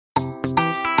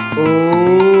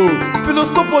Oh, Filo,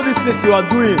 stop all these things you are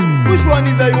doing. Which one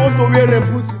is that you want to wear and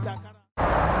put with that?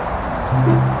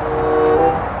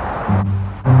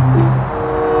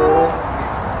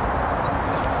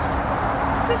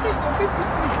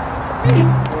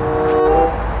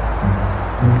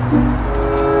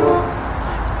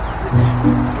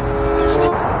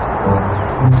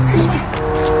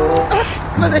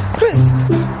 Chris,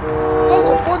 God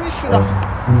go punish you now.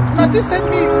 Nothing said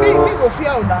me go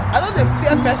fear now. I know the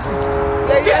fear person.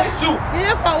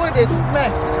 Yeah, far away they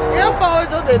smell. Yeah, far away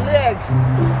don't they leg.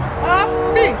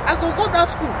 Me, I go that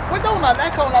school. Whether una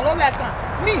like her or not like her.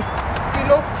 Me,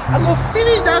 Filo, I go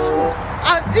finish that school.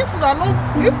 And if una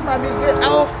misbehave, I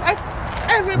will fight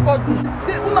everybody.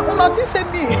 Una say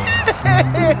me.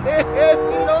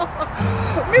 Filo.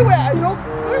 Me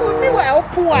where I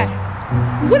open wide.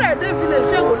 When I dey village,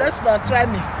 fear go let you try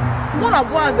me. When I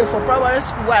go out there for primary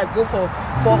school, where I go for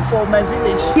my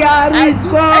village. I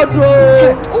do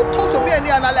anything. Who talk to me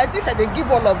any and like this, I dey give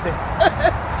all of them.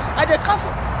 I dey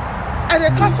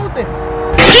cancel them.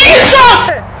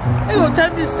 Jesus! He go tell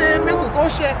me say make we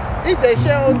go share. If they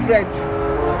share 100,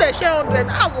 if they share 100,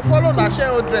 I will follow na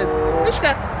share 100. Which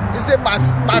kind? He say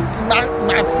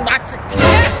mathematics.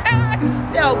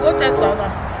 Yeah, I'll go test her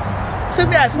now. Say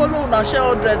me I follow una share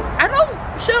 100. I don't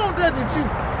share 100 with you.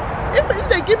 If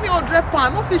they give me 100 pounds, I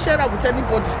don't feel share it with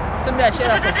anybody. Say me I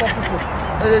share it for 4 people.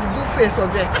 They do face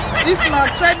on there. If now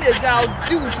try me again, I'll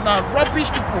deal with now rubbish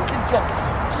people.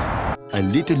 Idiots. A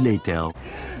little later.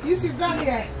 You sit down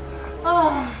here.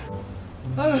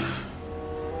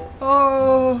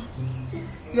 Oh,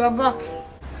 you're back.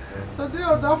 Today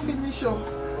I don't finish up.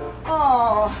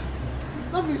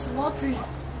 Don't be smarty.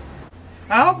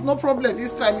 I hope no problem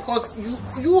this time because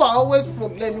you are always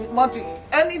problematic.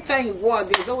 Anytime you go out,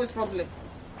 there's always problem.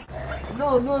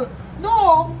 No.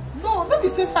 Don't be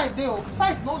say fight day or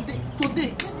fight no day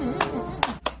today.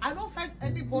 I don't fight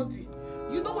anybody.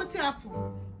 You know what happen?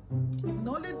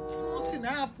 No, only small thing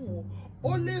happen.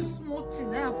 Only small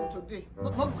thing happen today.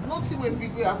 Nothing will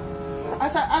big happen.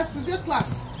 As today class,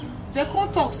 they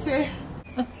can't talk say.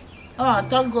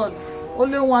 Thank God.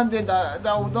 Only one day that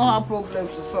we don't have problem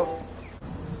to solve.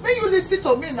 When you listen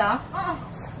to me now,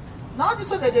 now this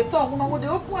one that they talk, when they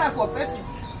open eye for person,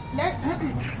 let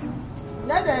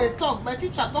them talk. My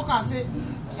teacher talk and say,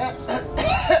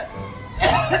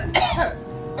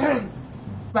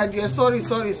 my dear, sorry.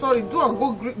 Do and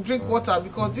go drink water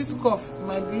because this cough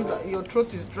might be that your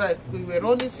throat is dry. We were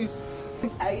running since.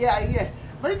 I hear.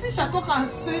 But the teacher talk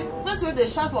and say, first when they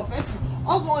shout for person,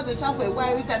 also when they shout for a while,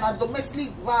 every time are domestic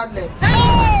violence.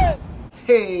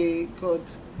 Hey, God.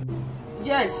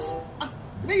 Yes.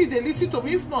 Maybe they listen to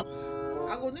me. If not,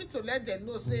 I will need to let them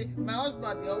know. Say my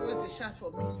husband, they always shout for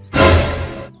me.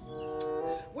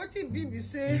 What did Bibi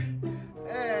say?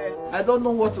 I don't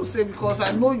know what to say because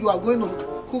I know you are going to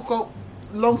cook up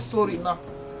long story now.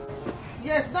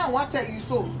 Yes, now I want to tell you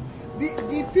so.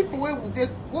 The people where we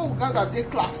gather their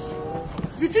class.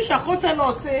 The teacher can tell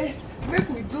us say make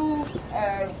we do.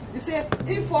 He say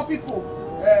if 4 people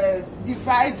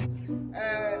divide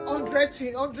 100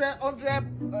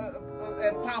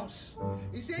 pounds.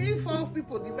 You say if 4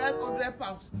 people divide 100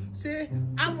 pounds, say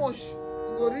how much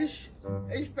you go reach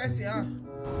each person?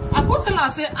 I go tell her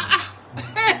say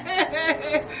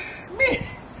me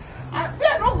I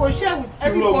don't go share with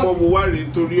everybody.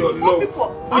 4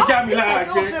 people.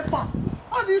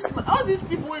 All these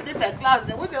people when they my class,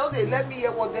 they don't they let me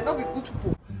hear what they don't be good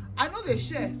people. I know they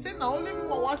share. Say now only me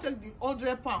want to take the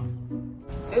 100 pounds.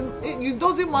 And it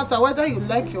doesn't matter whether you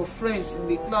like your friends in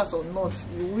the class or not,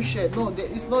 you will share. No,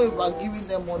 it's not about giving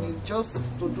them money, it's just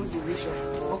to do division.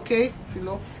 Okay,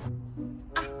 Filo?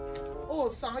 Oh,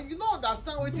 Sam, you don't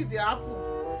understand what they happen.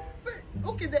 But,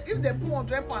 okay, if they put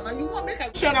 100 pounds and you want to make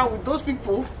a share out with those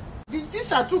people, the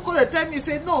teacher too could tell me,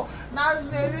 say, no, now we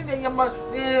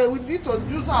need to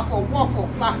use her for work for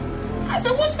class. I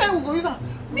said, which time we go use her?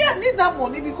 Me, I need that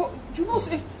money because, you know,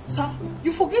 say, Sam,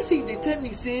 you forget say they tell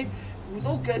me, say, we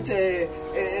don't get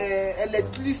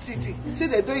electricity. Say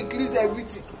they don't increase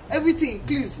everything. Everything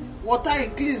increase. Water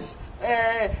increase.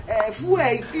 Fuel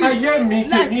increase. I hear me.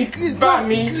 Light increase.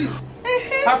 Increase.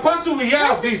 Apostle, we hear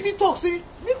of this. Me talk say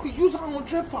make we use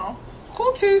 100 pounds.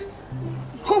 Come to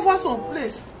cover some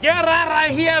place. Get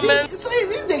right here, man. So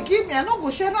if they give me, I don't go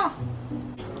share now.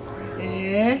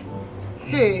 Hey,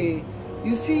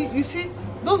 you see.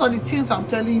 Those are the things I'm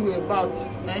telling you about.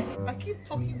 I keep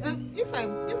talking. If I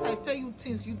tell you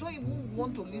things, you don't even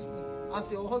want to listen as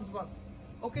your husband.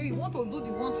 Okay, you want to do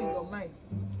the ones in your mind.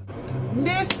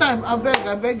 Next time, I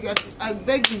beg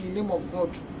you in the name of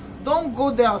God. Don't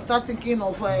go there and start thinking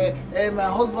of my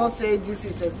husband said this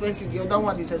is expensive, the other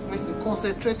one is expensive.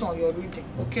 Concentrate on your reading,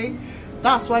 okay?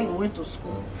 That's why you went to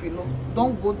school, Philo.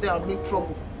 Don't go there and make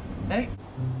trouble.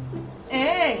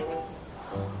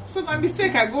 So my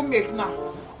mistake I go make now.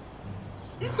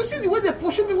 You could see the way they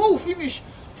pursue me when we finish.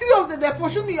 3 of them, they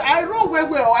pursue me. I run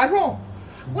well. I run.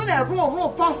 When I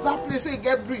run past that place, I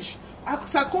get bridge. I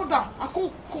come down. I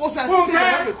come close and see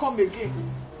them when they come again.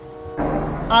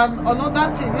 And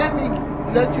another thing, let me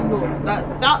let you know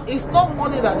that it's not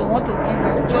money that they want to give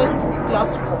you, just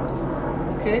class work.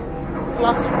 Okay?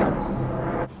 Class work.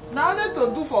 Now let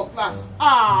to do for class.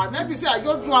 Let me say I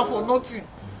just do it for nothing.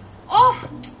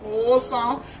 Oh,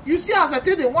 Sam. You see, as I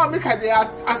tell them, one make they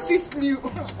assist me.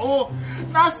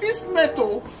 Now assist me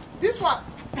too. This one.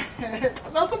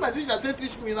 Now so my teacher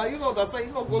teach me. Now you know that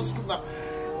you know go school now.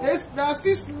 There's the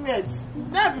assistment.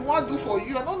 That we want to do for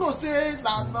you. I don't know say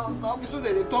now so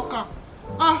they talk.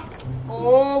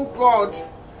 Oh God.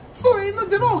 So you know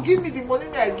they don't give me the money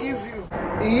I give you.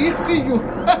 See you.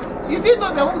 You didn't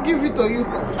know they won't give it to you.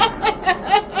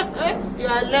 You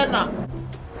are a learner.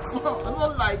 I'm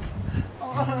not like.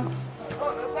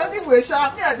 Anyway, me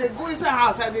I dey go inside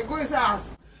house.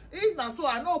 If na so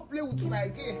I no play with you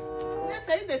again. Next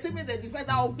time if they say me they defend,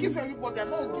 I will give everybody. I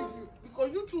no give you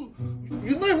because you too.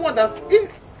 You know even that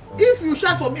if you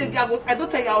shout for me again, I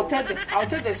don't tell you. I'll tell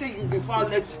them. Say you be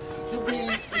violent. You be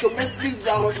domestic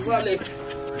violent.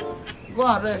 Go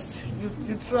and rest.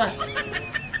 You try.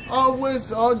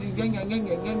 Always all the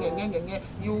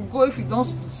you go. If you don't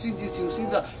see this, you see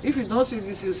that. If you don't see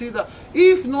this, you see that.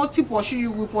 If not to pursue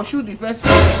you, will pursue the person.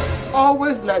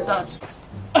 Always like that.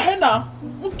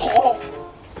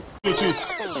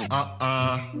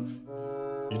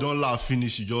 You don't laugh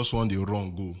finish, you just want the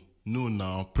wrong go. No,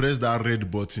 now press that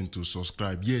red button to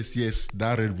subscribe. Yes,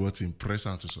 that red button, press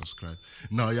on to subscribe.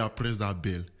 Now press that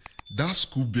bell. That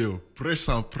school bell, press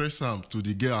on to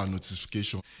the get our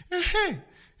notification.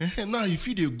 Now if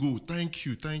you dey go, thank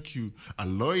you. A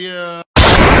lawyer.